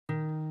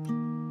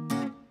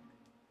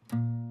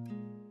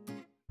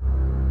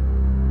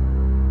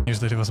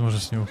ждали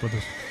возможности не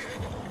упадут.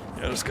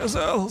 Я же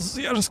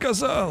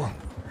сказал.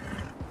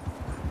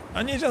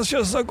 Они нас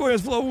сейчас загонят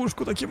в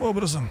ловушку таким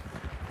образом.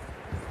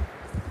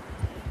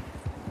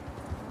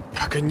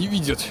 Как они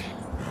видят?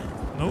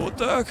 Ну вот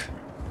так.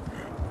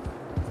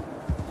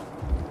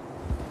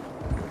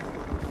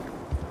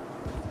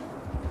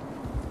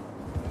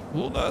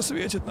 Луна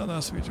светит на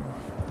нас, видимо.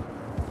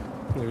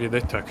 Ну,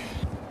 видать так.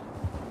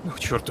 Ну, к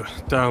черту.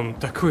 Там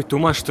такой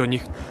туман, что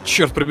они,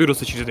 черт,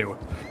 проберутся через него.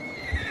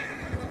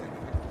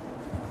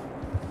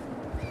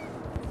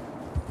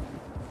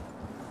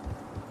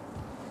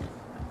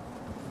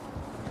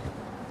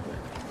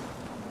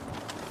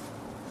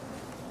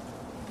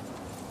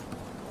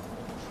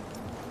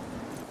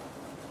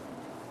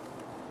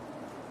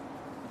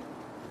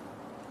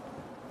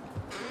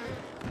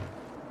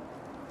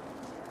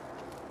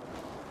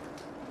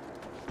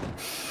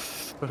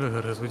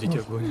 Пора разводить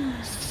огонь.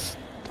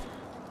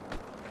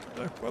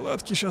 Так,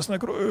 палатки сейчас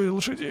накрою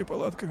лошадей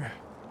палатками.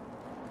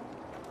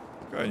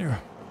 Коню.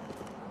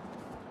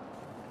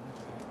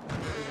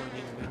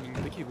 Они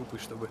не такие глупые,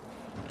 чтобы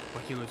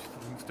покинуть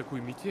в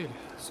такую метель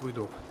свой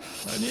дом.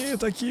 Они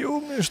такие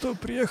умные, что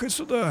приехать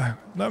сюда.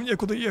 Нам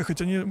некуда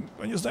ехать, они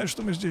знают,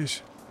 что мы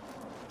здесь.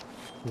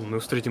 Мы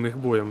встретим их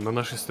боем. На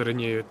нашей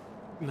стороне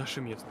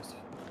наша местность.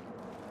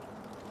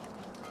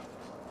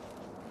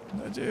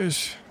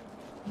 Надеюсь,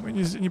 мы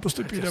не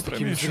поступили Хотя с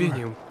таким опрометчиво.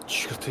 зрением,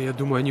 черт, я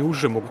думаю, они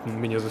уже могут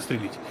меня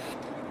застрелить.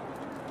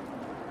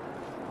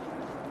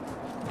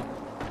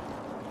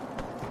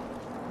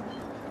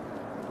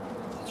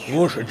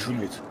 Лошадь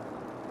шумит.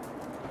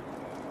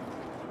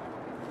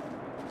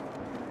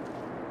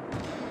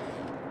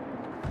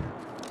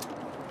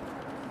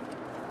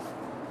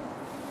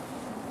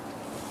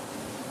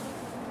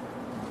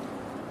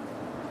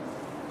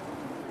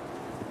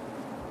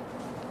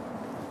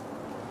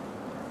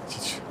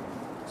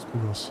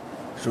 Испугался.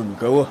 Что,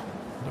 никого?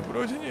 Да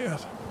вроде нет.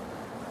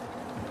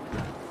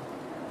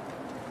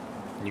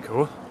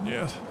 Никого?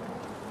 Нет.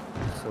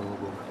 Слава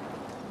богу.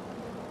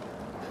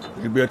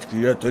 Ребятки,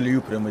 я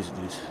отолью прямо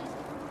здесь.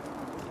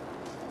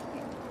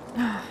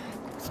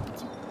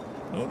 Господи.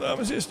 Ну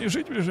нам здесь не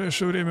жить в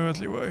ближайшее время,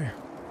 отливай.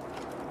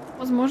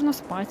 Возможно,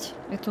 спать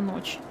эту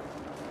ночь.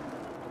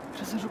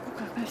 Разожгу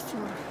как костер.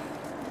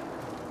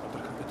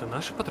 Это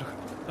наши потроха?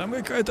 Там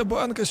какая-то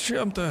банка с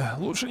чем-то.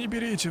 Лучше не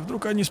берите.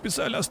 Вдруг они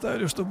специально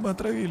оставили, чтобы мы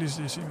отравились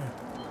здесь ими.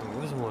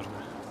 Возможно.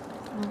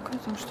 Ну-ка,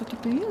 там что-то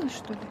появилось,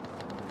 что ли?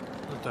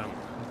 Ну там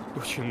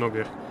очень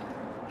много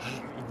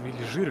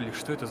или жир, или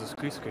что это за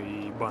склизка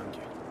и банки.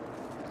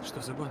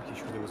 Что за банки,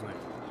 черт его знает.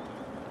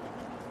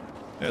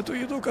 Эту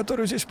еду,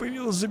 которая здесь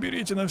появилась,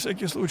 заберите на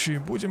всякий случай.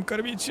 Будем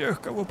кормить тех,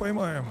 кого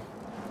поймаем.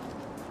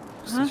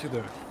 Кстати,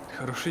 да.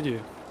 Хорошая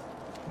идея.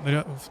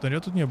 Фонаря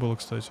тут не было,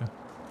 кстати.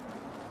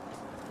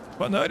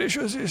 Фонарь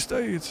еще здесь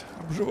стоит.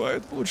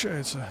 Обживает,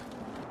 получается.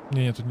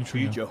 Не, тут ничего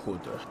Пить нет.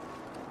 охота.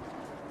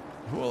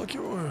 Волки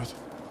воют.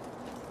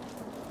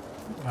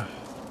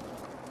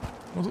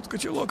 Ну тут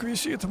котелок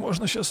висит,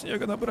 можно сейчас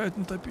снега набрать,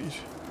 натопить.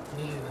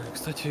 Не,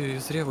 кстати,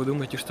 зря вы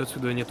думаете, что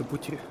отсюда нету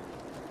пути.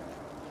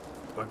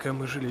 Пока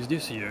мы жили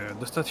здесь, я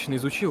достаточно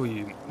изучил,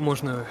 и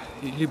можно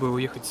либо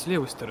уехать с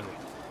левой стороны,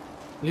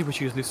 либо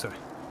через леса.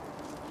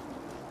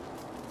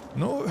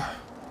 Ну,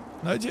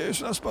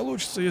 надеюсь, у нас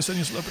получится, если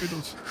они сюда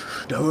придут.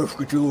 Давай в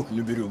котелок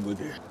наберем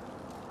воды.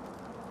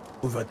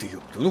 Воды,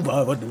 ёпта. Ну,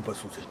 воды, по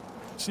сути.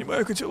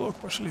 Снимаю котелок,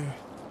 пошли.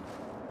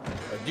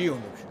 А где он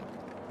вообще?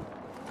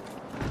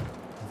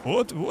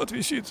 Вот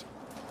висит.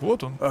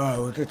 Вот он. А,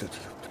 вот этот,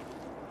 ёпта.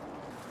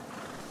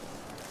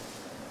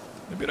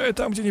 Набирай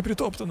там, где не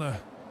притоптано.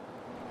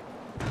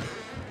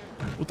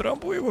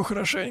 Утрамбуй его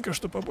хорошенько,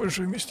 чтобы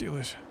побольше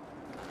вместилось.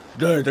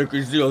 Да, я так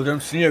и сделал.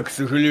 Там снег, к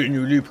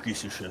сожалению, липкий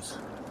сейчас.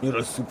 И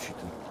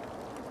рассыпчатый.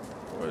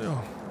 Понял.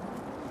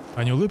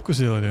 Они улыбку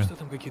сделали? Что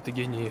там какие-то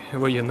гении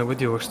военного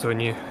дела, что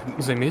они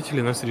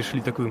заметили нас и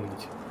решили так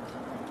выманить?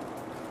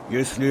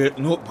 Если,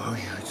 ну,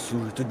 ой,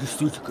 это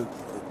действительно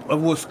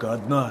повозка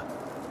одна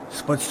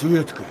с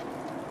подсветкой.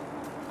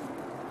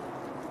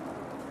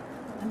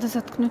 Надо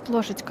заткнуть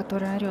лошадь,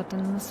 которая орет,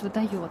 она нас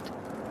выдает.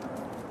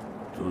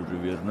 Тоже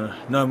верно.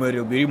 На,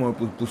 Мэрил, бери мою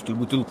пустую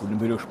бутылку,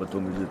 наберешь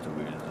потом из этого,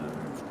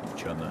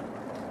 из чана.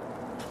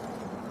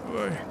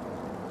 Давай.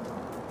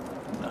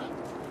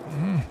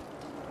 На.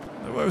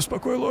 Давай,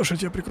 успокой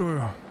лошадь, я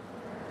прикрою.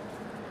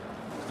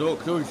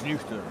 Кто из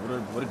них-то?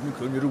 Вроде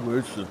никто не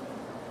ругается.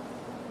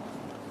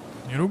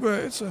 Не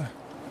ругается.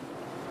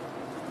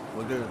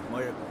 Вот это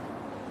моя.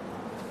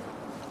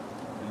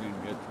 Или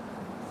нет?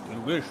 Ты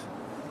ругаешься?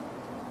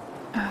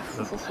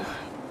 Фу-фу-фу.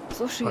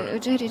 Слушай,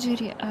 Джерри,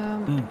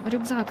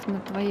 рюкзак на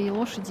твоей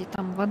лошади,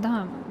 там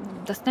вода.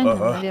 Достань,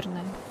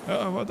 наверное.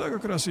 А, вода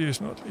как раз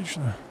есть, ну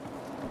отлично.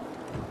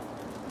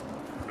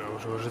 Пора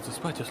уже ложиться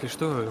спать, если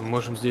что,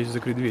 можем здесь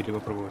закрыть дверь и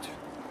попробовать.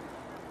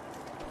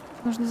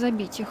 Нужно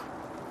забить их.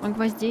 А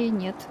гвоздей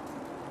нет.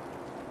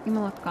 И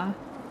молотка.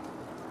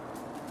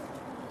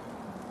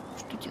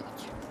 Что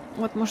делать?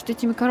 Вот, может,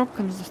 этими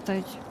коробками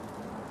заставить?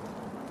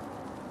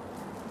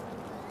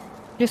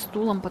 Или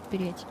стулом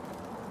подпереть?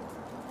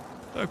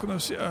 Так у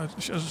нас все... А,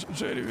 сейчас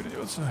Джерри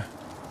вернется.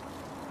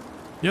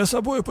 Я с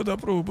собой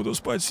подопру, буду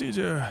спать,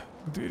 сидя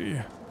к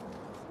двери.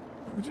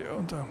 Где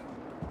он там?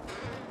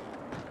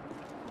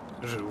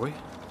 Живой?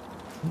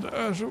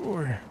 Да,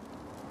 живой.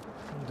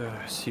 Да,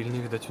 сильный,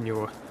 видать, у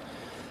него.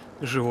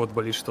 Живот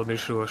болит, что он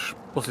решил аж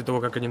после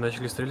того, как они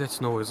начали стрелять,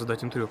 снова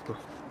задать им трёпку.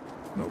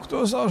 Ну,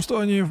 кто знал, что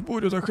они в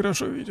бурю так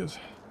хорошо видят?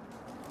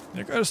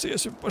 Мне кажется,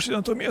 если бы пошли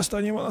на то место,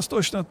 они бы нас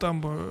точно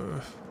там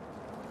бы...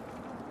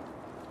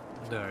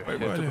 Да,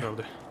 поймали. это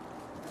правда.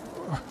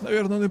 О,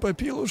 наверное, он и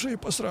попил уже, и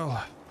посрал.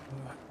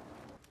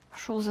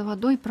 Шел за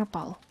водой,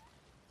 пропал.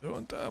 Да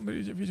он там,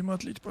 видимо,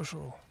 отлить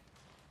пошел.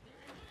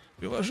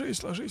 Ты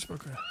ложись, ложись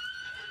пока.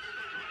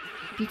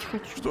 Пить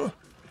хочу. Что?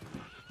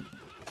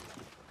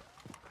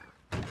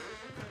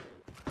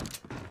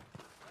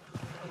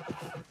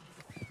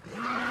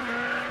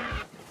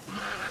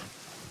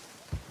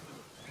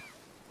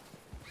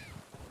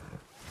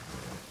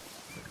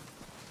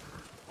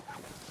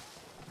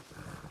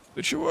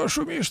 Ты чего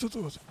шумишь-то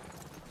тут?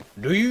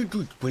 Да и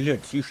тут,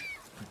 блядь, тише.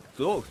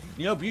 Что?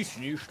 Не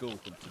объяснишь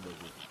толком тебе.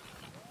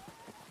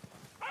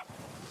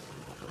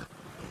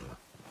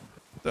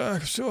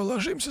 Так, все,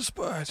 ложимся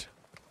спать.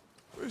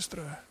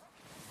 Быстро.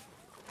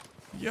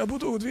 Я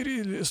буду у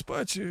двери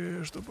спать,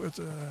 чтобы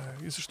это,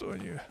 если что,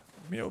 они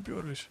в меня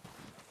уперлись.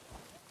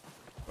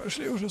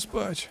 Пошли уже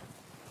спать.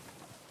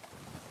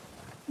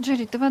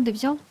 Джерри, ты воды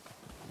взял?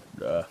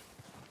 Да.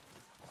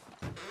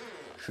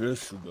 Сейчас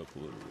сюда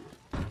положу.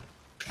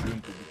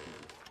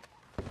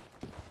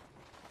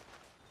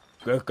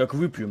 Как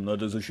выпьем,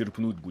 надо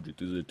зачерпнуть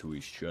будет из этого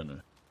из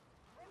чана.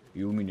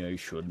 И у меня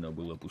еще одна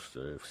была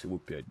пустая, всего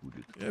 5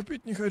 будет. Я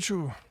пить не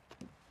хочу.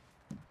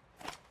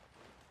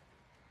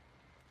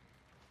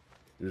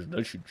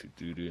 Значит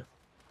 4.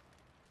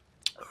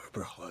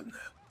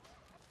 Прохладная.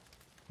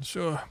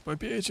 Все,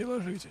 попейте и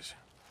ложитесь.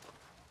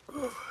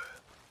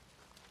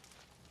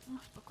 Ну,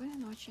 спокойной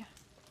ночи.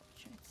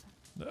 Получается.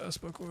 Да,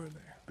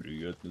 спокойно.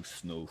 Приятных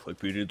снов. А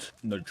перед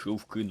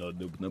ночевкой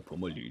надобно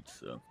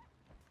помолиться.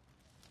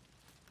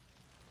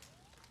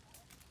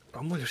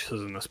 Помолишься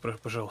за нас,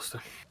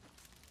 пожалуйста?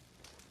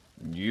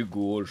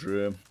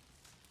 Негоже.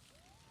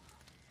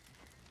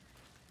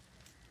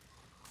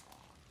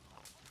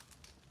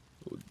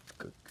 Вот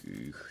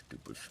каких, ты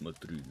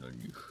посмотри на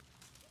них.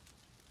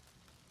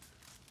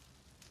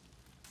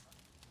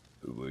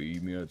 Во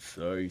имя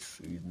Отца и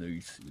Сына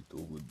и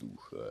Святого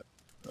Духа.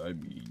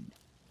 Аминь.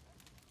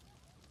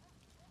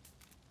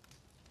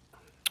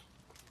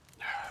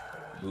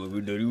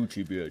 Благодарю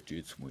Тебя,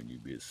 Отец мой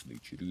Небесный,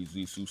 через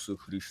Иисуса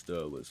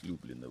Христа,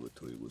 возлюбленного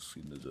Твоего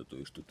Сына, за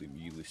то, что Ты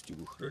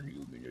милостиво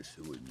хранил меня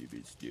сегодня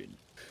весь день.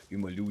 И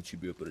молю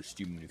Тебя,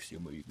 прости мне все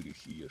мои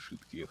грехи и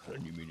ошибки, и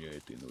охрани меня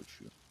этой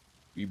ночью.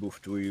 Ибо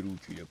в Твои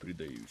руки я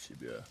предаю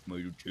себя,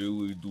 мое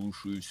тело и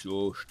душу, и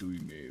все, что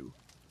имею.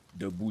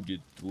 Да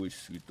будет Твой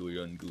святой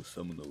ангел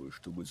со мной,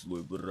 чтобы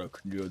злой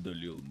враг не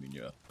одолел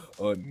меня.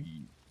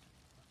 Аминь.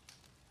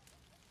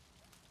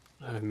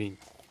 Аминь.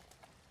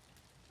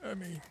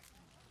 Аминь.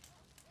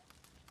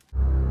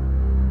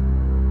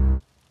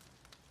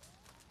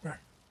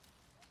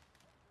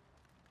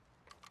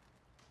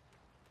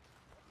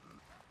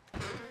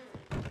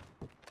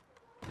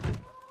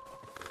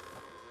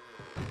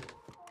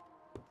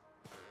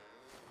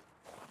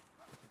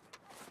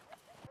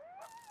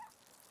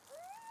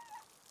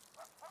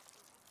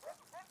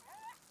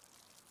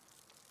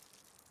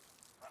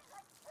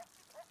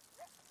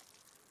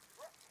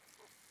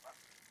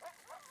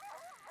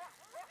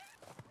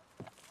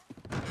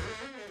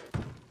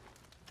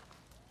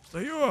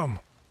 Встаем!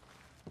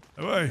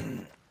 Давай!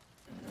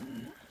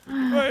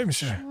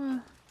 Спаемся!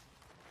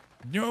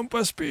 Днем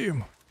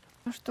поспим!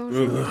 Ну что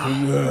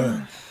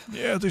уже?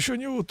 Нет, еще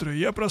не утро.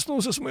 Я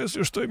проснулся с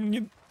мыслью, что им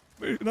не...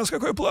 У нас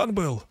какой план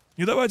был?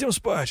 Не давать им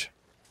спать.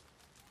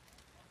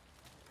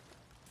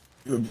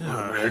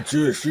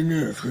 Отец,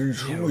 нет,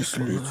 ничего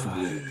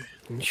мыслить.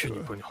 Ничего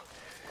не понял.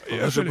 У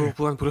Я нас же же был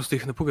план просто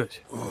их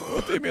напугать.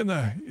 Вот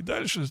именно. И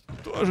дальше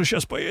тоже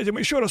сейчас поедем,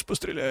 еще раз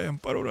постреляем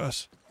пару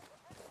раз.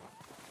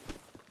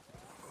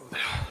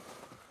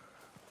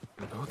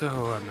 Ну да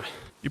ладно.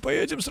 И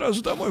поедем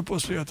сразу домой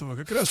после этого.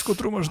 Как раз к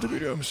утру, может,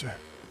 доберемся.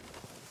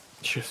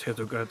 Сейчас я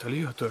только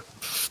отолью, а то...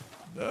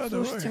 Да,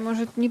 Слушайте, давай.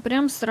 может, не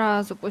прям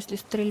сразу после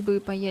стрельбы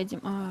поедем,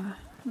 а,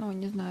 ну,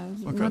 не знаю,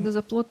 Пока- надо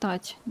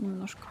заплутать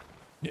немножко.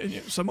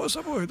 Не, само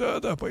собой,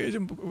 да,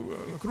 поедем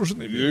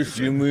окруженный.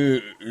 Если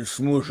мы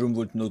сможем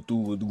вот на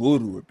ту вот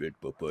гору опять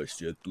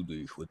попасть, и оттуда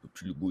их вот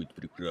будет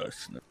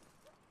прекрасно.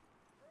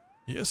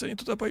 Если они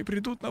туда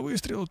придут на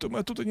выстрел, то мы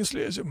оттуда не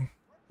слезем.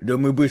 Да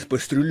мы бы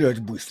пострелять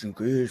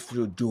быстренько, я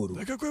все дёру.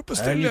 Да какой Они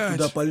пострелять?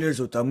 туда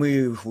полезут, а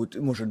мы вот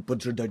можем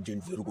поджидать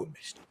день в другом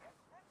месте.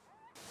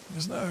 Не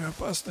знаю,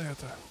 опасно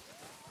это.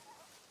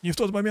 Не в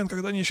тот момент,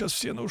 когда они сейчас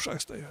все на ушах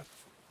стоят.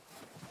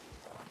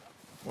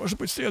 Может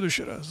быть, в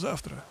следующий раз,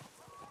 завтра.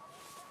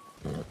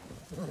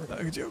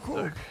 А где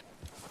Хоуп?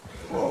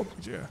 Хоуп,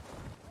 где?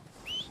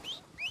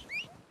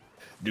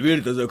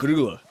 Дверь-то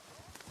закрыла.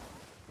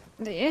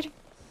 Дверь?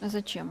 А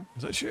зачем?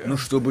 Зачем? Ну,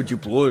 чтобы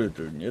тепло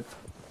это, нет?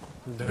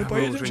 Да, Мы мы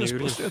поедем уже не сейчас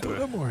вернемся после этого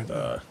сюда. домой, да.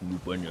 А, ну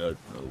понятно,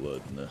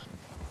 ладно.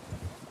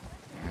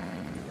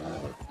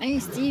 Эй,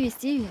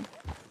 Стиви,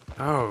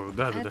 Ау,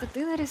 да. это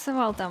ты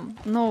нарисовал там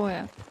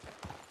новое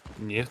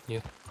Нет.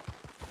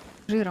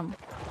 жиром?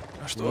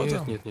 А что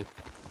там? Нет.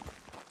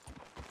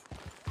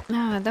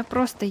 Да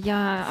просто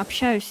я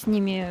общаюсь с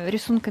ними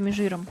рисунками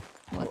жиром.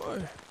 Вот.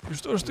 Ой, и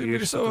что ж ты И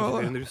что там нарисовала?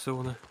 теперь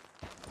нарисовано?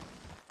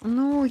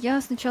 Ну, я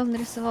сначала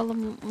нарисовала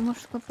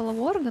мужской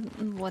половой орган,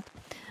 вот.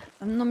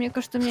 Но мне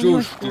кажется, у меня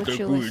не Что ж очень ты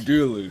такое получилось.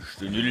 делаешь,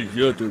 что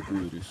нельзя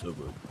такое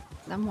рисовать?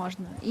 Да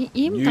можно. И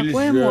им Нельзя,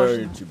 такое я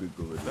можно. тебе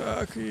говорю.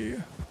 Так, и...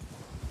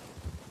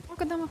 Ну,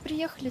 когда мы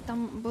приехали,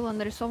 там было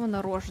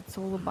нарисовано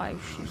рожица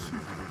улыбающаяся.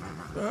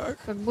 Так,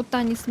 Как будто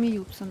они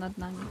смеются над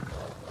нами.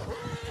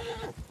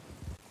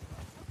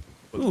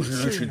 Ну,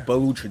 значит,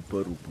 получит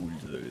пару пуль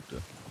за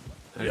это.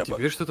 А Я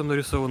теперь что там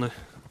нарисовано?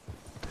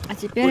 А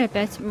теперь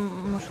опять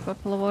мужской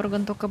половой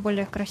орган, только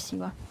более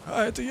красиво.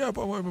 а это я,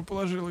 по-моему,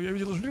 положил. Я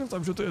видел, жрил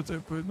там что-то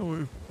это,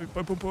 ну,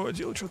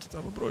 поводил, что-то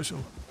там и бросил.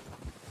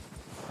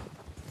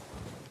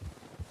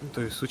 Ну,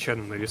 то есть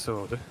случайно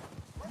нарисовал, да?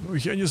 Ну,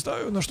 я не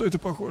знаю, на что это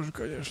похоже,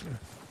 конечно.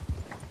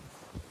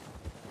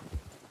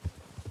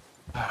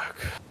 Так.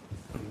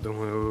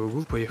 Думаю, в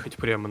угол поехать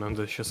прямо,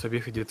 надо сейчас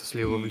объехать где-то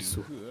слева в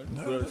лесу.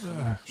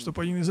 Да,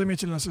 чтобы они не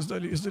заметили нас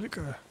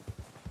издалека.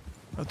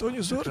 А то они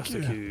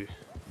зоркие.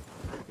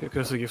 Как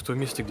раз таки в том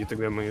месте, где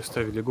тогда мы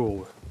ставили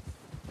голову.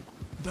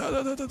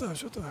 Да,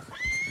 все так.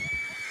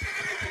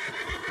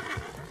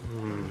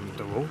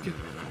 Это волки?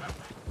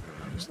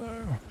 Не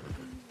знаю.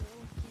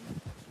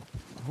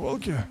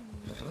 Волки?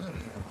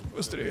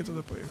 Быстрее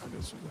туда поехали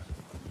отсюда.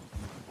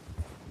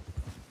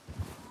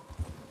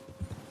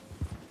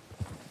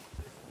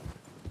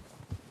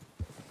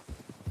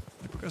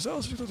 Не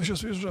показалось ли, кто-то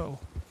сейчас въезжал?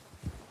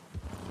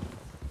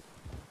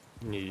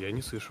 Не, я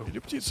не слышал. Или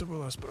птица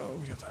была справа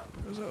где-то?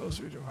 Показалось,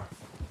 видимо.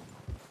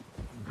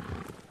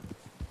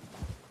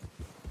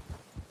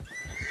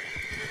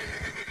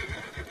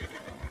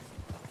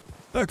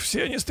 Так,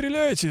 все не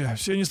стреляйте,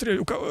 все не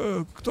стреляйте.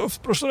 Кто в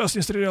прошлый раз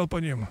не стрелял по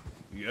ним?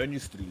 Я не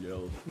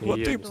стрелял. Вот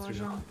Я ты- не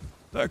стрелял.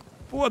 Так,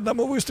 по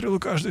одному выстрелу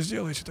каждый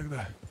сделайте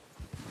тогда.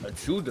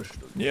 Отсюда, что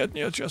ли? Нет,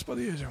 сейчас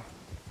подъедем.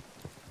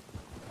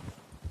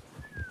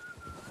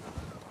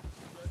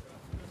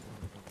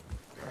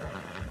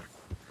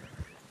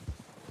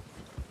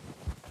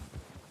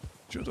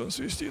 Что-то он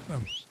свистит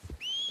нам.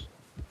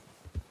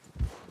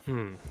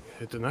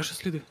 Это наши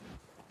следы?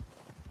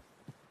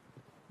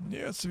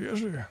 Нет,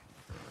 свежие.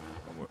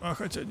 А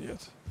хотя нет.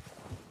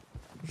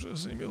 Уже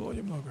замело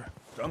немного.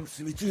 Там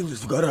светилось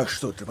в горах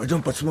что-то.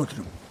 Пойдем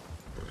посмотрим.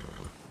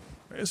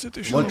 А если ты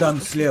еще... Вот там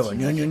слева.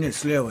 Не,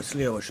 слева.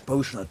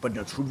 Повыше надо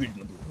подняться, чтобы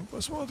видно было. Ну,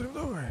 посмотрим,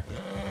 давай.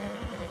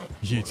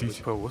 Может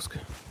быть, повозка?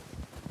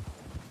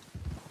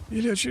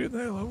 Или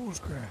очередная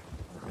ловушка.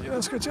 Они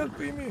нас хотят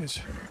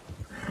поиметь.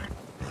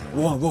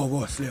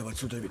 Во, слева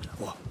отсюда видно.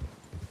 Во.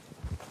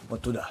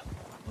 Вот туда.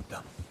 Вот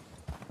там.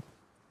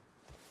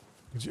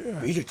 Где?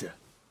 Видите?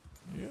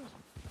 Нет.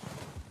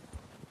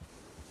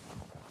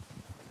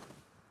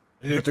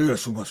 Или это я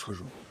с ума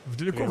схожу?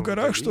 Далеко Прям в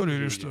горах, вдали что ли,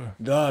 или или- что?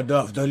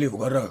 Да, вдали в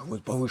горах,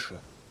 вот повыше.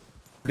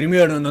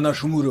 Примерно на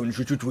нашем уровне,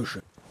 чуть-чуть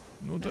выше.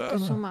 Ну да, Ты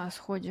с ну, ума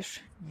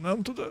сходишь.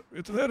 нам туда...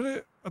 Это,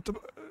 наверное,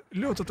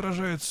 лед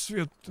отражает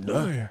свет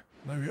Да? луны.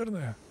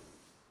 Наверное.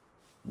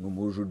 Ну,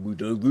 может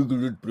быть, а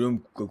выглядит прям,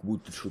 как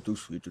будто что-то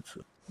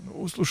светится.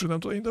 Ну, слушай,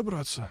 нам туда не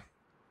добраться.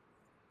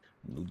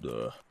 Ну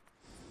да.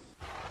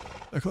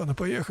 Так, ладно,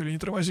 поехали, не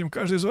тормозим.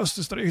 Каждый из вас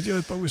из троих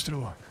делает по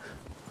выстрелу.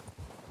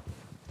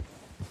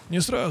 Не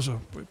сразу,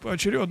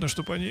 поочередно,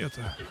 чтобы они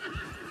это...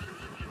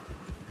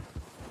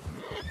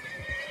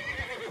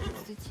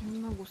 Кстати, не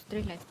могу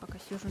стрелять, пока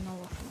сижу на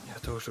лошади. Я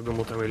тоже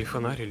думал, там или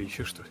фонарь, или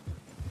еще что.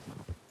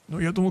 Ну,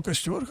 я думал,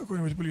 костер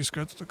какой-нибудь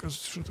близко, а тут,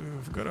 оказывается, что-то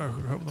в горах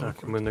говно. Так,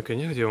 какое-то. мы на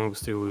коне делаем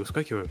стрелу и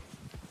ускакиваем.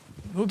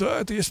 Ну да,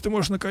 это если ты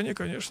можешь на коне,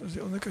 конечно,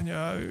 сделай на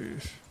коня.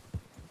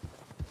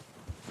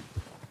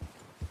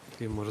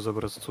 Ты можешь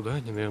забраться туда,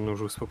 они, наверное,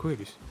 уже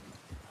успокоились.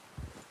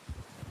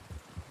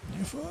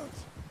 Не факт,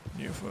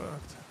 не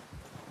факт.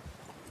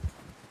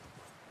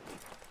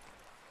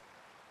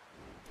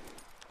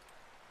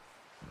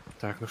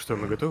 Так, ну что,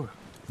 мы готовы?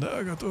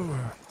 Да, готово.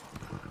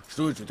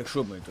 Что это? Так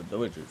что мы это?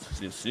 Давайте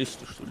слезть,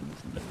 что ли, нужно,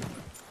 наверное.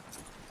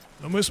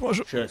 Но мы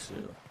сможем... Сейчас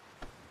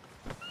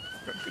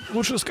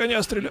Лучше с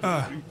коня стрелять.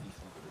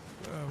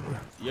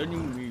 я не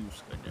умею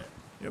с коня.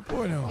 Я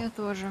понял. Я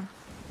тоже.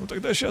 Ну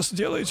тогда сейчас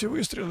делайте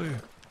выстрелы.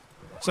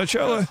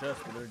 Сначала... Сейчас,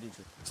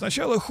 подождите.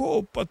 Сначала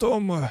Хоуп,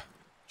 потом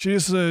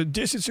через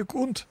 10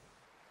 секунд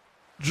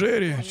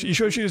Джерри,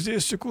 еще через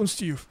 10 секунд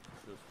Стив.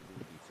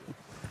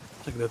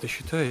 Тогда ты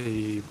считай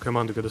и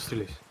команду, когда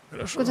стрелять.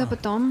 Хорошо. Куда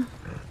потом?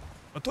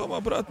 Потом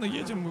обратно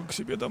едем к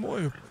себе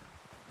домой.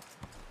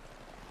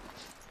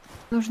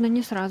 Нужно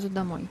не сразу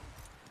домой.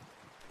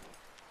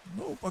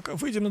 Ну, пока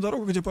выйдем на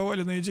дорогу, где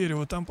поваленное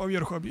дерево, там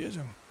поверху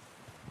объедем.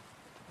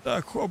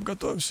 Так, Хоп,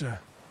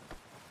 готовься.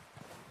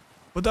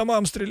 По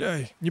домам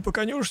стреляй. Не по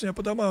конюшне, а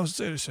по домам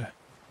целься.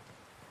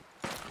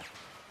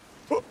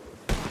 О!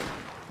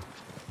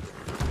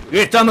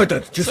 Эй, там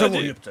этот,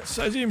 часовой, ёпта.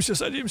 Садимся,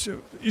 садимся.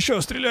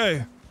 Еще,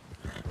 стреляй.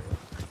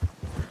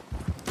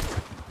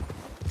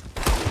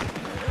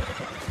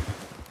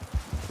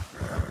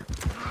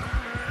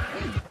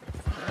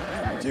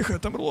 Тихо,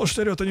 там лошадь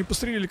орёт, они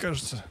пострелили,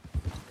 кажется.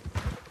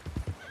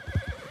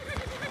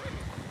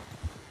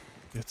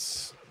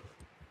 Пец.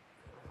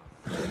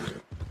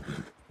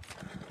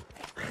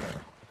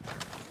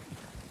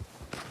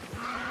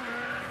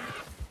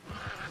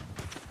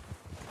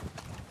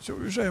 Все,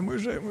 уезжаем,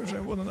 уезжаем,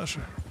 уезжаем. Вон и наши.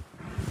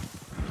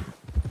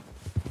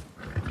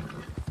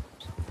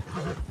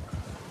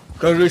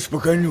 Кажись, по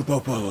коню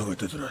попало в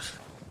этот раз.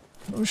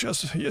 Ну,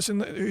 сейчас, если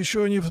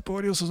еще не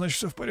поварился, значит,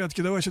 все в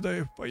порядке. Давайте, да,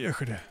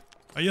 поехали.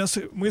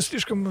 Мы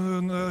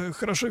слишком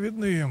хорошо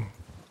видны им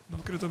на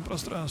открытом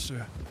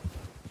пространстве.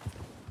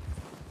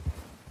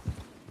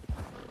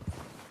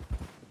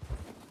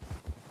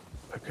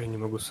 Пока не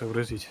могу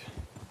сообразить.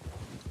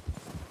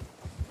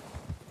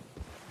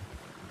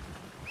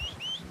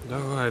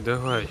 Давай,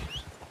 давай.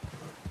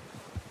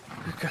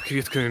 Как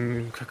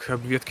ветками, как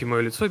об ветки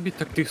мое лицо бить,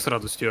 так ты с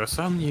радостью, а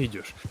сам не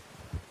идешь.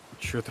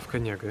 Чё это в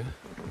коняга, а?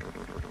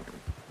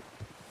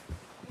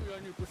 Я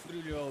не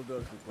пострелял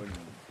даже по ним.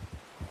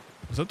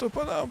 Зато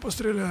по нам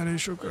постреляли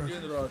еще как.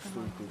 Один раз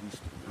только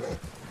выстрелил.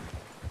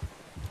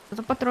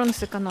 Зато патроны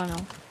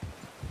сэкономил.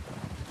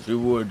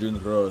 Всего один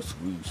раз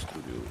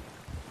выстрелил.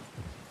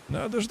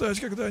 Надо ждать,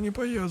 когда они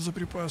поедут за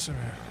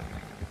припасами.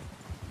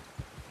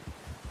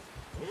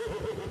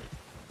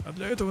 А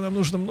для этого нам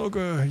нужно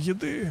много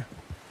еды,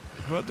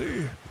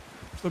 воды,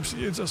 чтобы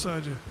сидеть в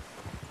засаде.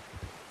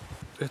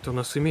 Это у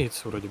нас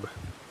имеется вроде бы.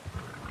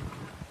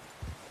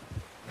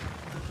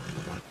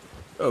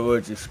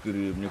 Давайте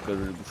скорее, мне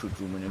кажется,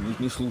 что у меня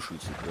не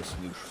слушайте, как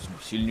слышу.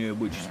 Сильнее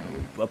обычного.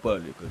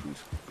 Попали,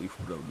 кажется, и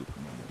вправду по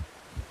нему.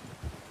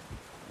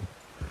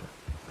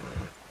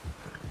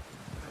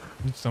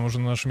 Видите, там уже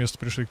на наше место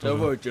пришли кто-то.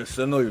 Давайте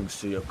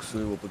остановимся, я к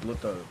своего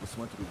подлатаю,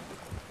 посмотрю.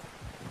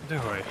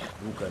 Давай.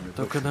 Руками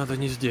Только точно. надо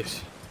не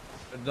здесь.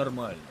 Это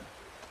нормально.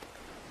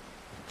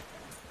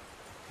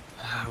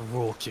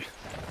 Волки.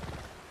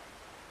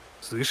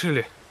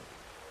 Слышали?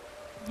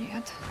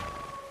 Нет.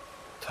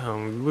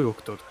 Там был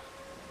кто-то.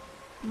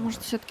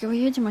 Может, все-таки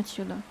уедем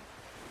отсюда?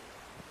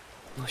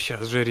 Ну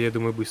сейчас, Джерри, я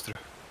думаю, быстро.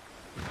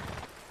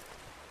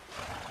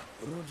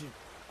 Вроде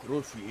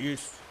кровь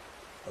есть,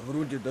 а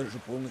вроде даже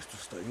полностью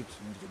стоит,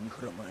 нигде не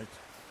хромает.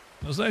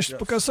 Ну, значит, Сейчас.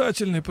 по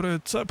касательной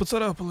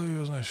поцарапал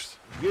ее, значит.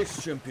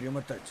 Есть чем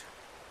перемотать?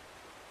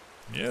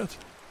 Нет?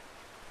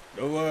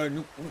 Давай,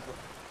 ну-ка,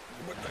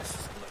 мотайся,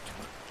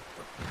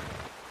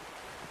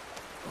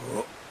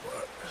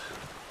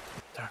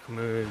 Так,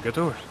 мы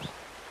готовы?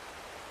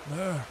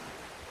 Да.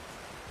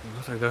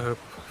 Ну тогда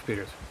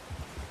вперед.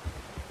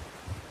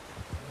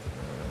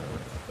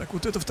 Так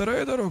вот это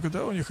вторая дорога,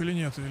 да, у них или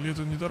нет? Или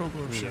это не дорога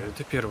вообще? Нет,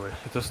 это первая.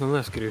 Это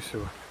основная, скорее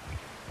всего.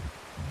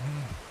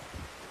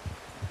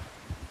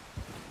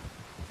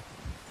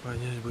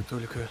 Понять бы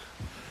только...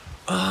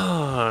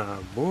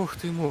 Бог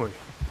ты мой.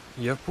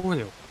 Я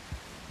понял.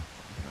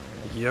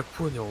 Я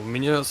понял. У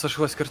меня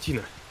сошлась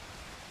картина.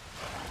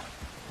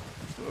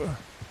 Что?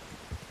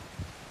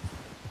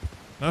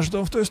 Наш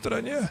дом в той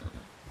стороне?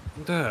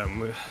 Да,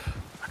 мы...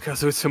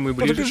 Оказывается, мы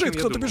Кто-то ближе, бежит, чем я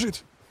кто-то думал.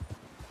 бежит.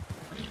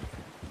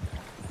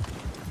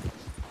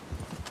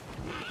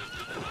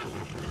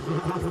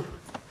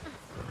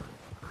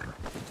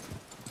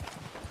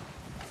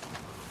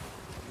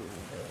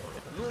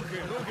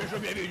 Руки,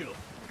 чтоб я видел!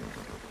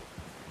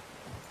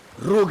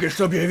 Руки,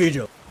 чтоб я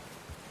видел!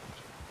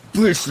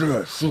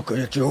 Быстро, сука,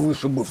 я тебя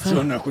вышибу,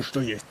 все нахуй, что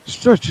есть.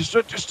 Стойте,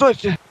 стойте,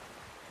 стойте!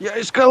 Я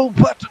искал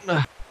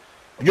Баттона!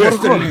 Где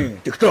остальные?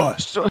 Ты кто?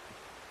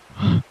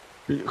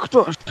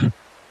 Кто?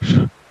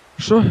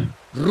 Что?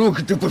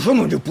 Руки ты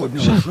почему не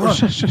поднял?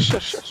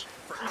 Сейчас.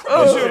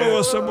 Везем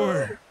его с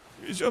собой.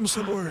 Везем с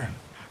собой.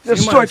 Нет,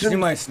 Снимай, стойте!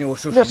 снимай с него,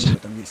 что Нет, у него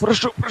там есть.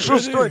 прошу,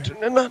 Погоди. стойте,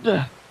 не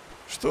надо!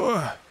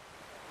 Что?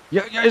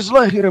 Я из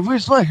лагеря, вы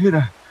из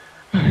лагеря!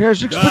 Я из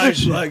Да, из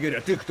экспедиции!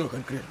 лагеря, ты кто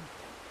конкретно?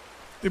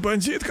 Ты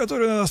бандит,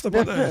 который на нас Нет,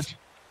 нападает? нет,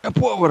 я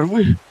повар,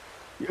 вы...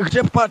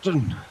 Где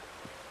Баттон?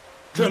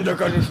 Чем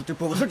докажешь, что ты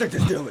повар? Что ты это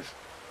сделаешь?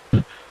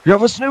 Я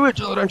вас не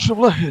видел раньше в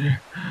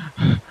лагере.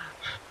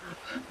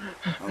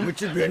 А мы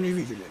тебя не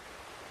видели.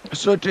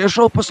 Стойте, я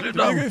шел по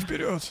следам. Двигай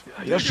вперед.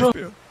 Я Двигай шел.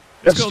 вперед.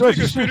 Я сказал, Стойте,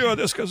 двигай стойте. вперед,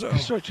 я сказал.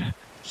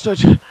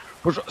 Стойте,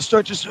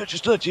 пожалуйста,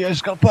 стойте, я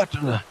искал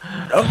Баттона.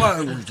 Давай,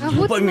 А уйди,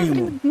 вот, помимо.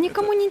 например,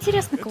 никому не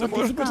интересно, кого Это ты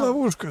может быть искал.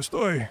 ловушка.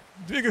 Стой.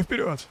 Двигай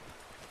вперед.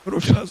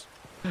 Руки нас.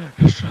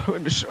 Что вы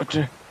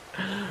несете?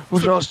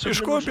 Пожалуйста,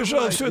 Пешком не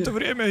бежал вызывайте. все это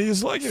время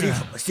из лагеря.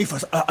 Стив,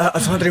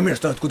 осмотри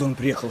место, откуда он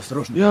приехал,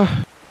 осторожно.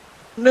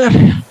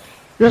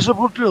 Я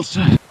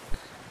заблудился.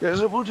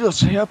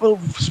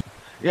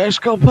 Я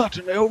искал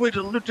Баттона, я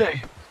увидел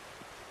людей.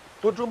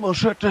 Подумал,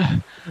 что это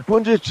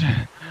бандиты.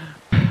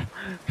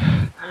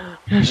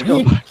 Я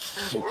искал Баттона.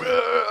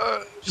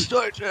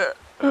 Стойте.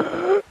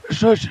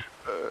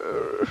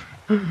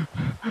 У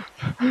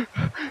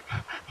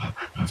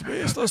тебя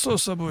есть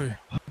насос с собой?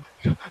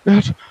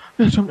 Нет,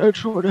 у меня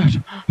ничего нет.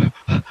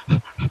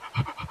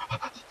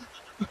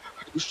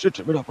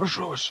 отпустите меня,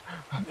 прошу вас.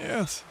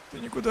 Нет, ты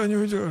никуда не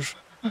уйдешь.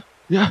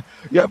 Я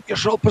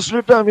шел по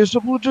следам, я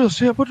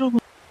заблудился, я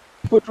подумал,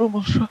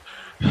 что...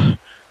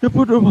 Я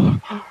подумал...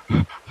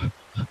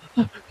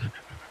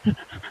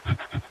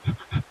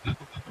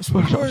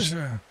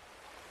 Успокойся.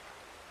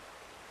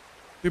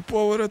 Ты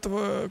повар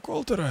этого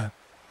Колтера?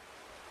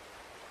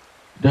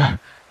 Да.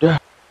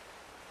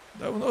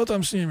 Давно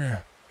там с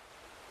ними?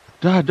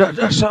 Да,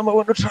 с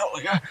самого начала.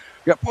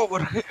 Я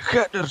повар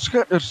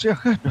Хедерс, я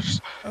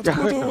Хедерс.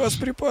 Откуда у вас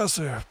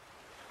припасы?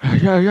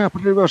 Я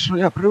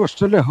привез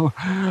телегу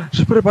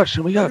с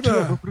припасами, я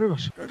телегу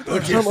привез.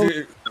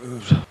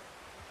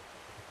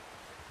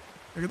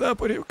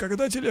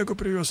 Когда телегу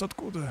привез,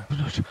 откуда?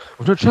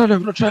 Вначале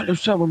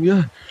в самом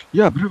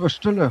я привез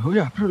телегу,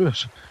 я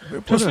привез.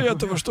 Вы после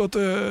этого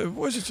что-то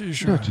возите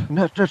еще?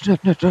 Нет,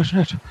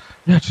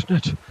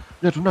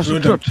 у нас Что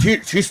там,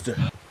 чисто?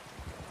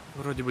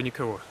 Вроде бы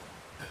никого.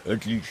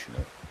 Отлично.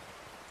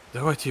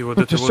 Давайте его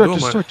до того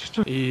дома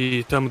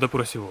и там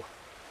допрось его.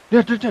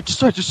 Нет,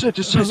 стойте.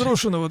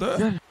 Разрушенного, да?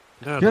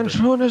 Я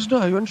ничего не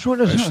знаю,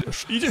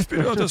 Иди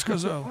вперед, я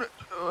сказал.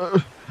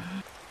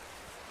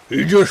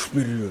 Идешь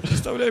вперед.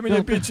 Заставляй меня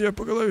бить тебя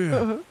по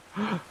голове.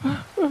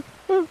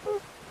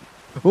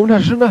 У меня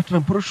жена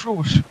там, прошу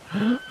вас.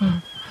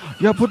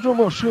 Я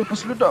подумал, что я по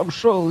следам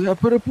шел, я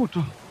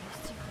перепутал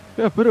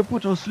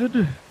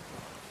следы.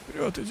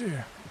 Вперед иди.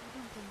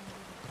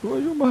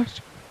 Твою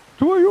мать.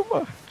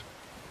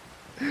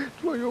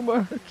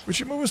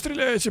 Почему вы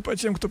стреляете по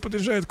тем, кто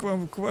подъезжает к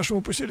вам, к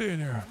вашему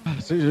поселению?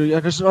 Я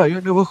не знаю,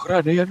 я не в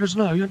охране, я не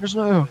знаю.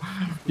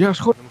 Я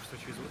сход...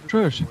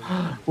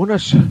 У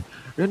нас...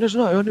 Я не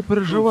знаю, они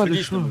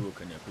переживали, что...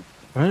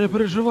 Я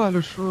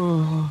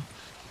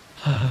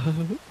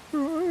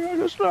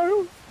не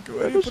знаю.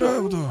 Говори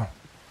правду.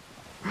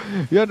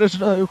 Я не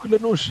знаю,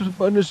 клянусь.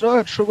 Они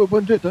знают, что вы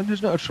бандиты, они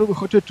знают, что вы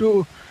хотите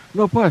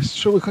напасть,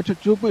 что вы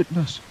хотите убить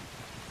нас.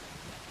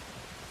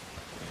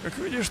 Как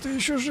видишь, ты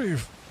еще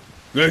жив.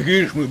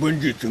 Какие ж мы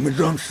бандиты, мы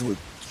дом свой.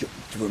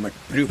 Твою мать,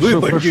 вы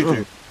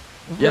бандиты.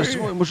 Я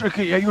свой,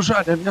 мужики, я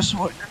южанин, я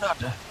свой, не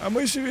надо. А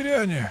мы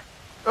северяне.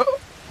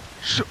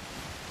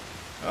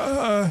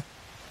 Ага.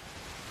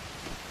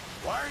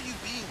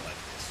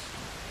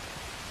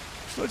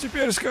 Что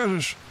теперь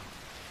скажешь?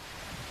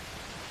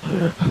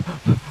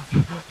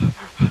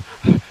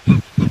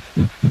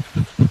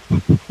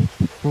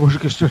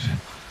 Мужики, стойте.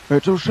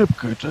 Это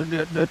ошибка,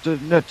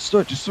 нет,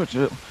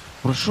 стойте.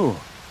 Прошу.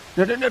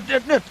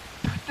 Нет.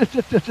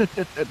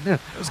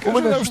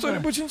 Скажи нам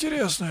что-нибудь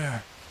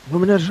интересное. У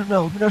меня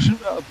жена,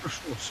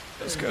 прошу вас.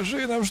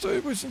 Скажи нам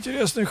что-нибудь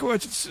интересное,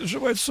 хватит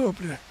жевать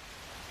сопли.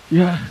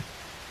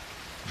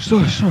 Что,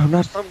 у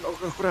нас там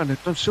много охраны.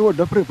 Там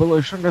сегодня прибыло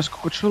еще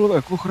несколько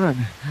человек в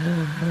охране.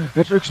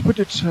 Это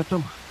экспедиция,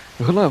 там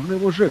главный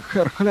мужик,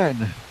 Херр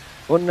Хляйне.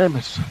 Он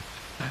немец.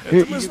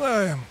 Это мы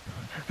знаем.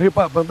 И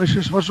баба, мы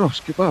сейчас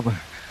Вазовский, баба.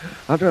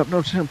 Она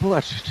нам всем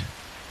платит.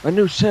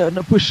 Они все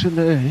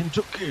напыщенные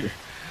индюки.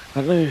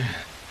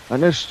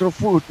 Они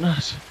штрафуют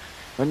нас.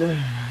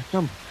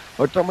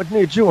 Там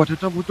одни идиоты,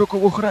 там только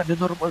в охране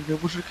нормальные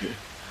мужики.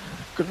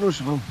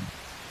 Клянусь вам.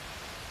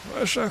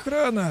 Ваша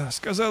охрана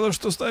сказала,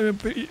 что с нами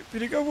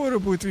переговоры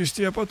будет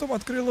вести, а потом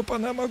открыла по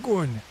нам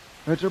огонь.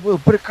 Это был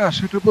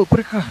приказ.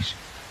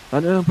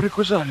 Они нам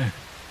приказали.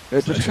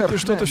 Значит, ты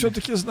что-то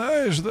все-таки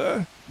знаешь,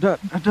 да? Да,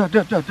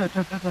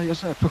 я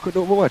знаю, только не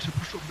умывайте,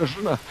 прошу, у меня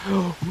жена,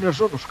 у меня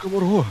женушка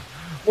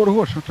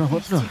Марго, что там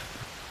одна.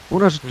 У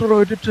нас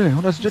 3 детей,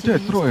 у нас детей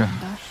 3.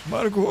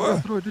 Марго?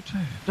 3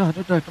 детей, да,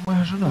 это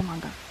моя жена.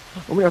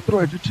 У меня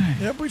 3 детей.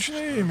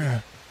 Необычное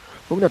имя.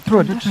 У меня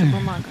 3 детей.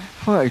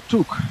 Фай,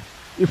 Тук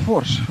и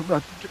Форс. У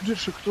меня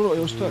детишек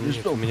 3 остались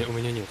дома. У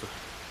меня нету.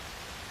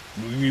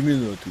 Ну,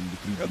 имена ты не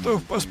придумал.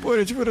 Готов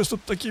поспорить,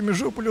 вырастут такими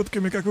же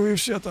ублюдками, как вы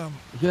все там.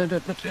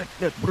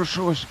 Нет,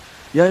 прошу вас.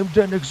 Я им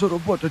денег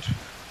заработать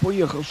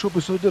поехал,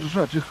 чтобы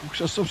содержать их.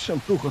 Сейчас совсем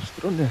туго в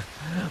стране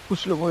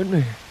после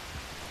войны.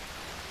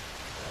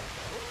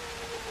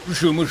 Ну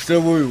что, мы с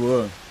тобой,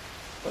 а?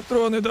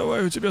 Патроны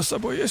давай, у тебя с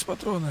собой есть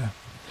патроны?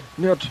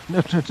 Нет, у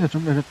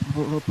меня нет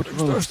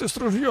патронов. Что ж ты с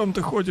ружьем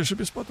ты ходишь и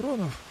без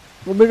патронов?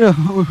 У меня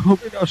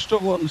 100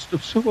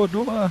 волостов, всего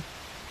 2.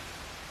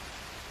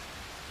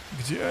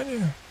 Где они?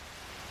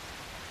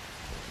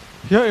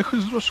 Я их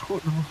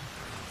израсходовал.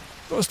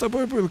 Кто с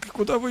тобой был?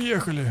 Куда вы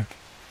ехали?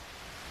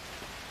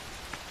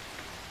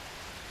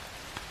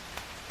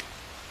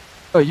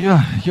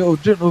 Я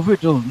один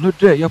увидел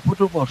людей, я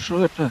подумал,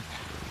 что это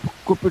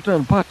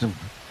капитан Паттон.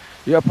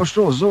 Я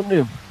пошел за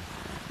ним.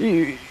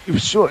 И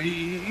все.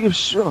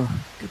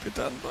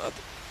 Капитан Паттон.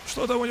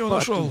 Что там у него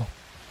нашел?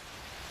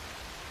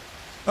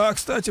 А,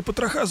 кстати,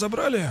 потроха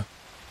забрали?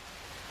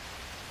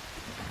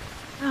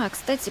 А,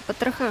 кстати,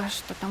 потроха,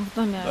 что там в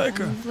доме,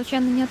 Дай-ка. они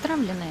случайно не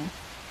отравленные?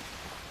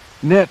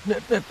 Нет,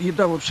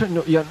 еда вообще не...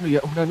 у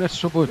меня нет с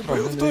собой Ты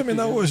был в доме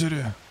на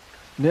озере?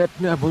 Нет,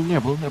 не был,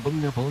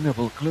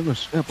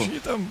 клянусь, не был. Чьи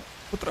там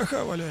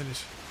потроха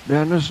валялись?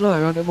 Я не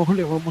знаю, они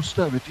могли вам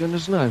оставить, я не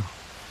знаю.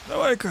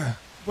 Давай-ка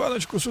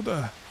баночку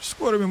сюда,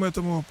 скормим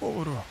этому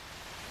повару.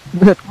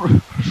 Нет,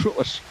 прошу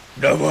вас.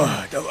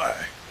 Давай, давай.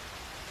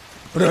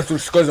 Раз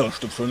уж сказал,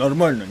 что все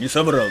нормально, не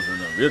соврал же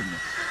нам, верно?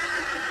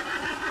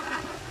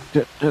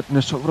 Нет,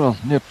 не соврал.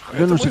 Нет,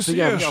 клянусь, это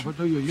я съешь.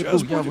 выдаю еду,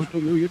 Сейчас я будешь.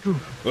 выдаю еду.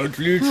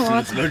 Отлично,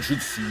 Вот.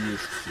 значит съешь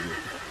все.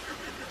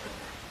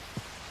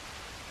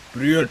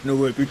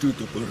 Приятного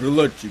аппетита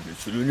пожелать тебе,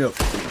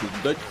 слюнявку тут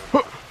дать.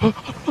 Ой,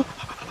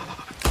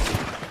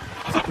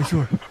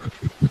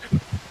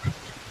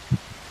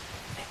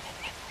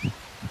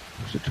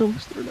 Зачем вы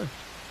стреляете?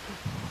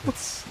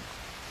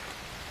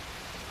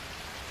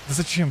 да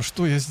зачем?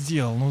 Что я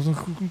сделал? Ну,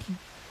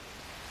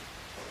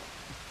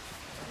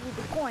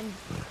 Конь,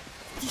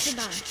 иди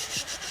сюда.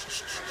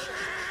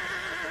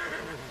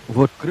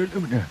 Вот крыли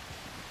мне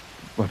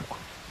парку.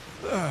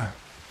 да.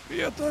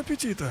 Приятного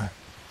аппетита.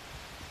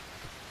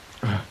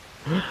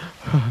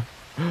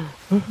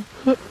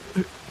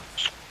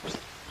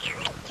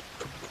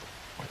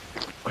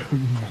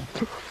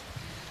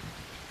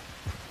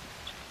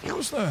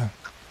 Вкусно.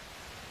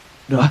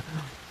 Да.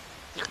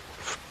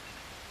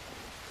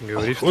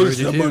 Говоришь, что Хочешь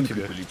за детей у банкой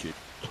тебя. полететь?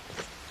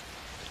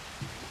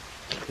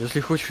 Если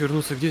хочешь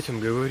вернуться к детям,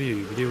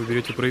 говори, где вы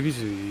берете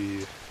провизию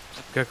и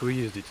как вы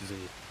ездите за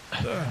ней.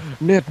 Да.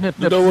 Нет, нет,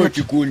 Ну нет.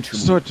 давайте нет. кончим.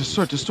 Стойте,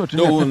 стойте, стойте.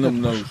 Да Нет, он нет,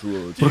 нам нет.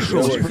 нашел. Прошу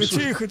вас, Тихо, прошу.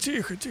 тихо,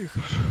 тихо, тихо.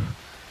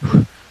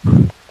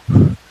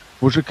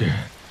 Мужики,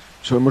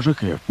 все,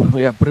 мужики,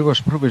 я привез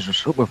провизию с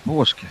собой в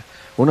повозке.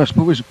 У нас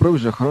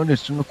провизия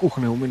хранится на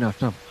кухне у меня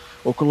там,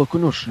 около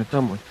конюшни,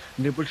 там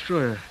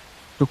небольшое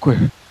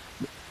такое,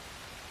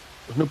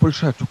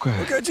 небольшая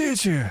такая.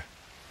 Погодите.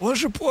 Он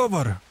же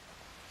повар.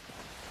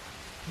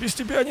 Без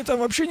тебя они там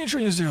вообще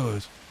ничего не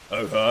сделают.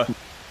 Ага.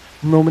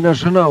 Но у меня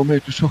жена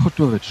умеет все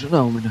готовить,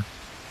 жена у меня.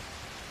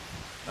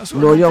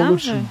 Насколько Но я Там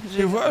лучше. же ты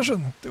живет.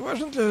 важен? Ты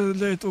важен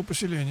для этого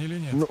поселения или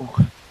нет?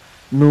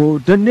 Ну,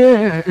 да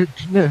нет,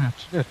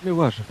 не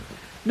важно.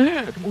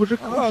 Нет, мужик,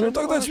 А, ну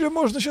тогда тебе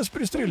можно сейчас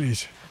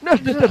пристрелить.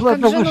 Нет, Как нет,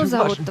 ладно, жену важен,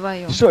 зовут важен.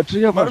 твою? Все, это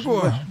я важен,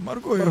 Марго, важен.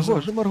 Марго ее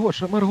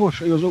зовут.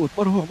 Маргоша ее зовут.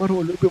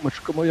 Марго,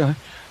 любимочка моя,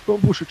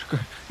 бабушечка.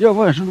 Я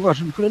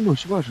важен,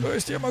 клянусь, важен. То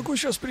есть я могу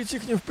сейчас прийти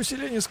к ним в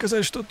поселение и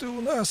сказать, что ты у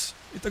нас,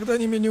 и тогда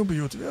они меня не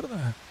убьют,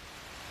 верно?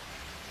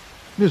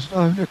 Не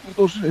знаю, нет, не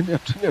должны,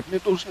 нет, не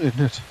должны,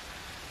 нет.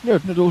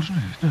 Нет, не должны,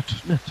 нет.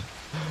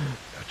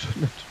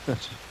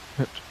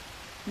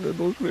 Не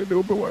должны, не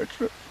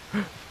убивайте.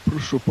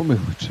 Прошу,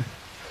 помилуйте.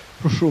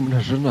 Прошу, у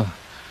меня жена.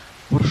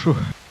 Прошу.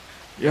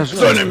 Я Что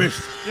знаю. на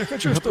месте? Я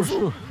хочу, Я чтобы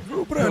прошу.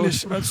 вы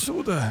убрались Я вас прошу.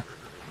 отсюда,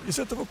 из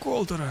этого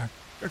колтера,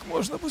 как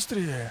можно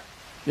быстрее.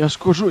 Я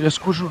скажу,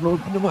 но вы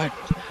понимаете,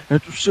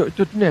 это все,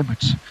 этот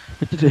немец.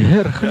 Это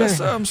Герр Я Хлейн.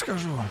 сам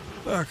скажу.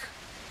 Так.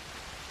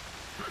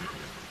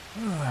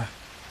 А.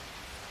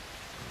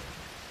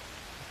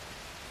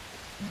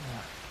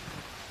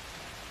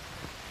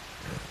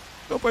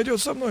 Кто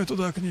пойдет со мной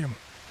туда к ним?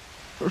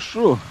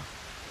 Прошу.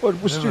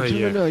 Отпустите Давай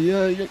я.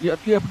 меня,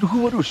 я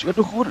договорюсь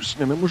с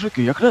ними,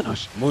 мужики, я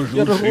клянусь. Может,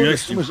 Я лучше я договорюсь,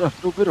 с что мы ним.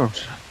 завтра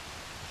уберемся.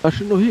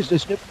 Наши ноги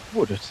здесь не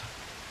подводятся.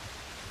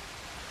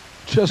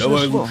 Честное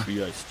Давай слово. лучше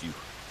я, Стив.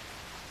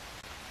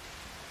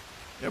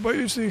 Я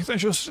боюсь, ты их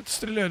начнешь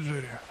стрелять,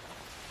 Джерри.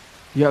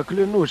 Я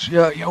клянусь,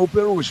 я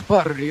уберусь,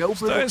 парни, я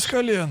Встань уберусь. с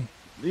колен.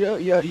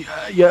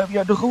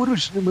 Я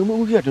договорюсь с ними, мы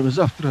уедем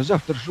завтра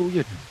же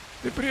уедем.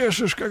 Ты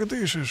брешешь, как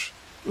дышишь.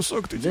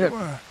 Кусок ты Нет.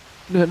 дерьма.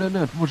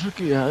 Нет,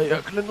 мужики,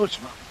 я клянусь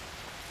вам.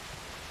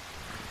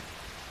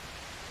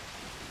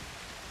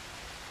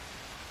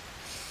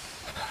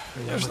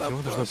 Я ж Ему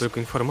напас. нужна только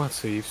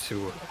информация и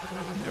всего.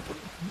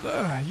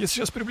 Да, если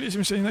сейчас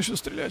приблизимся, они начнут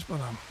стрелять по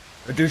нам.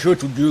 А ты что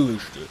тут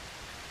делаешь-то?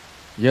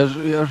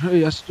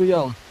 Я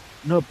стоял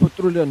на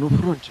патруле на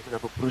фронте, меня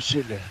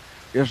попросили.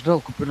 Я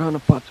ждал капитана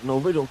Паттона,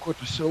 увидел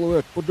какой-то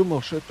силуэт,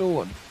 подумал, что это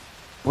он.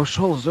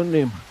 Пошел за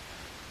ним.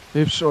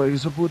 И все, и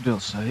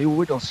заблудился. И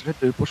увидел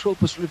следы, и пошел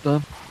по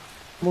следам.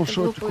 Мол,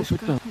 что это Глупышка,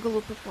 капитан?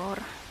 глупый повар.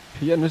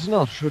 Я не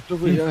знал, что это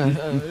вы. Я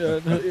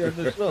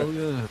не знал,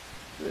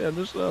 я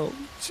не знал.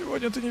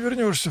 Сегодня ты не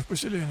вернешься в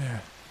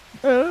поселение.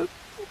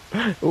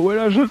 У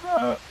меня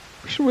жена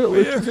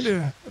шмылочка.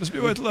 Поехали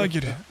разбивать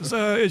лагерь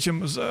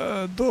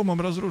за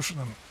домом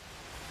разрушенным.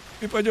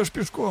 Ты пойдешь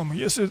пешком.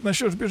 Если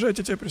начнешь бежать,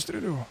 я тебя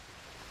пристрелю.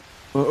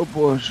 О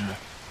боже.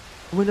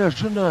 У меня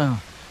жена.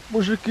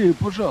 Мужики,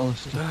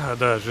 пожалуйста.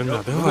 Да, жена,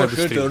 Ну, давай может,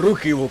 это быстрее.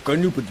 руки его к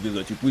коню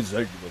подвязать и пусть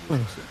сзади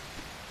ложится.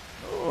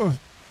 О,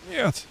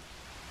 нет.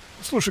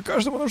 Слушай,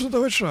 каждому нужно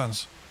давать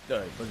шанс.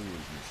 Дай, позволь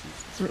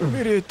мне сесть.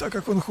 Умереть так,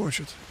 как он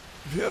хочет.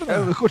 Я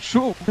Верно? не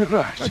хочу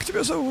умирать. Как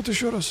тебя зовут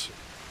еще раз?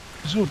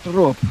 Зовут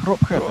Роб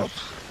Хэммерс.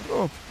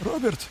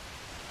 Роберт?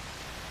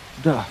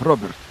 Да,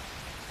 Роберт.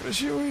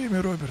 Красивое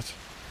имя, Роберт.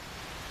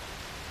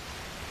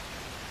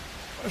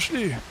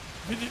 Пошли.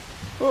 Веди.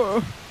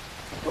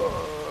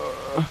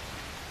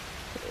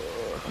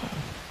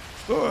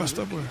 Что с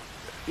тобой?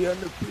 Я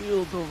не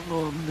пил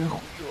давно, мне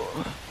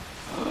хуёво.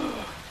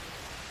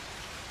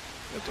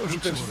 Я тоже,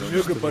 Так кстати,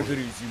 снега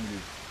пожри земли.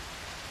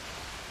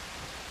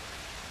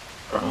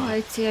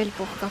 Ой,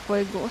 тельпух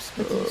какой,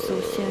 Господи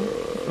Иисусе.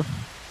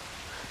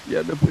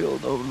 Я не пил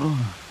давно.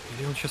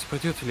 Или он сейчас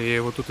пойдет, или я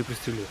его тут и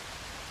пристрелю.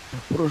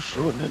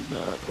 Прошу, не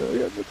надо,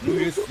 я не Ну, буду.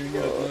 если не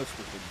от нас,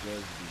 то тогда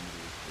от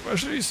земли.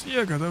 Пошли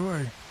снега,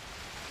 давай.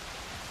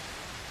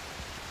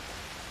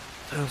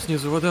 Там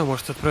снизу вода,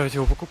 может отправить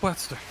его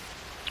покупаться.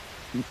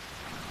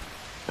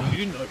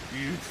 И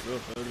напиться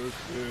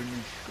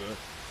хорошенечко.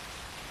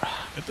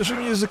 Это же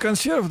не из-за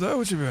консерв, да,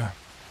 у тебя?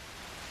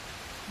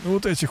 Ну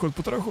вот этих вот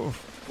потрохов.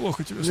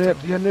 Плохо тебе стало. Нет,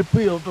 я не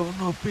пил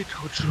давно, пить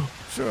хочу.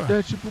 Все.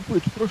 Дайте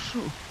попить,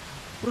 прошу.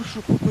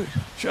 Прошу попить.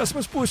 Сейчас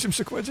мы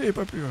спустимся к воде и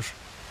попьешь.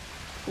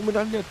 У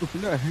меня нету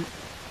фляги.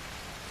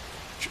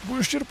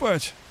 Будешь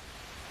черпать.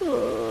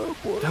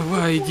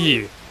 Давай,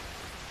 иди.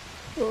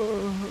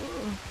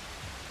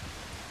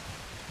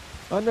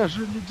 Она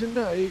же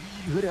ледяная и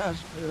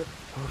грязная.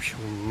 В общем,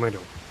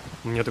 Мэрил,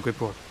 у меня такой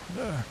план.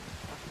 Да.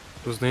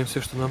 Узнаем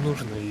все, что нам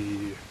нужно,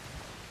 и...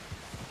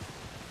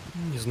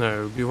 Не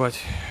знаю, убивать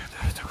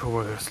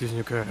такого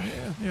слизнюка.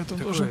 Нет, он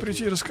Такое должен дело.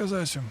 прийти и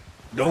рассказать им.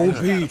 Да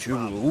убить его,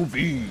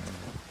 убить.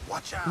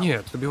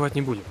 Нет, убивать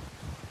не будем.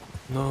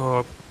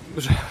 Но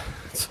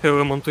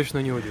целым он точно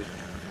не уйдет.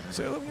 В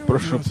целом не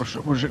Прошу, уйдет.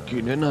 прошу,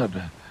 мужики, не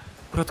надо.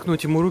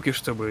 Проткнуть ему руки,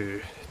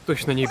 чтобы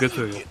точно не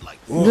готовил.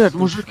 Ох, Нет, точно,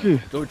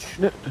 мужики. Точно.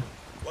 Нет.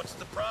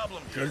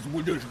 Сейчас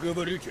будешь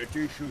говорить, а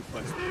тебе еще и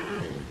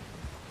поставлю.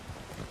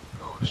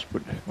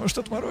 Господи. Может,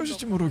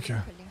 отморозить ему руки?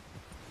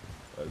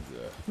 Ага.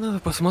 Ну,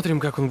 посмотрим,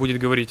 как он будет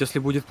говорить. Если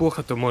будет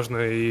плохо, то можно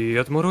и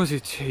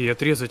отморозить, и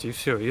отрезать, и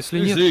все. Если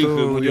нет, Язык то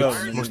ему уйдет,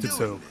 явно может и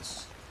целым.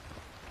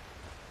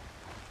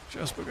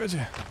 Сейчас, погоди.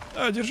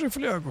 Держи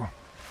флягу.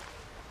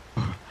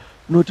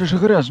 Ну это же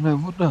грязная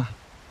вода.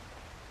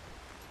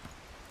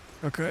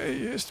 Какая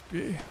есть,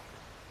 пей.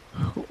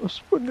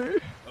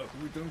 Господи. Ах,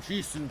 вы там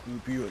чистенькую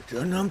пьете,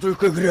 а нам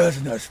только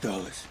грязно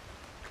осталось.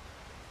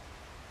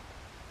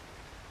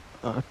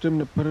 А ты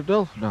мне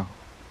передал флягу?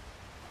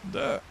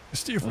 Да,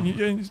 Стив,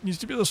 я не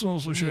тебе засунул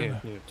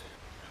случайно. Нет, нет.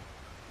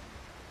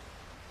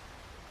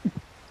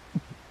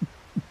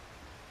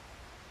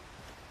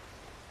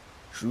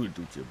 Что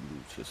это у тебя было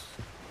сейчас?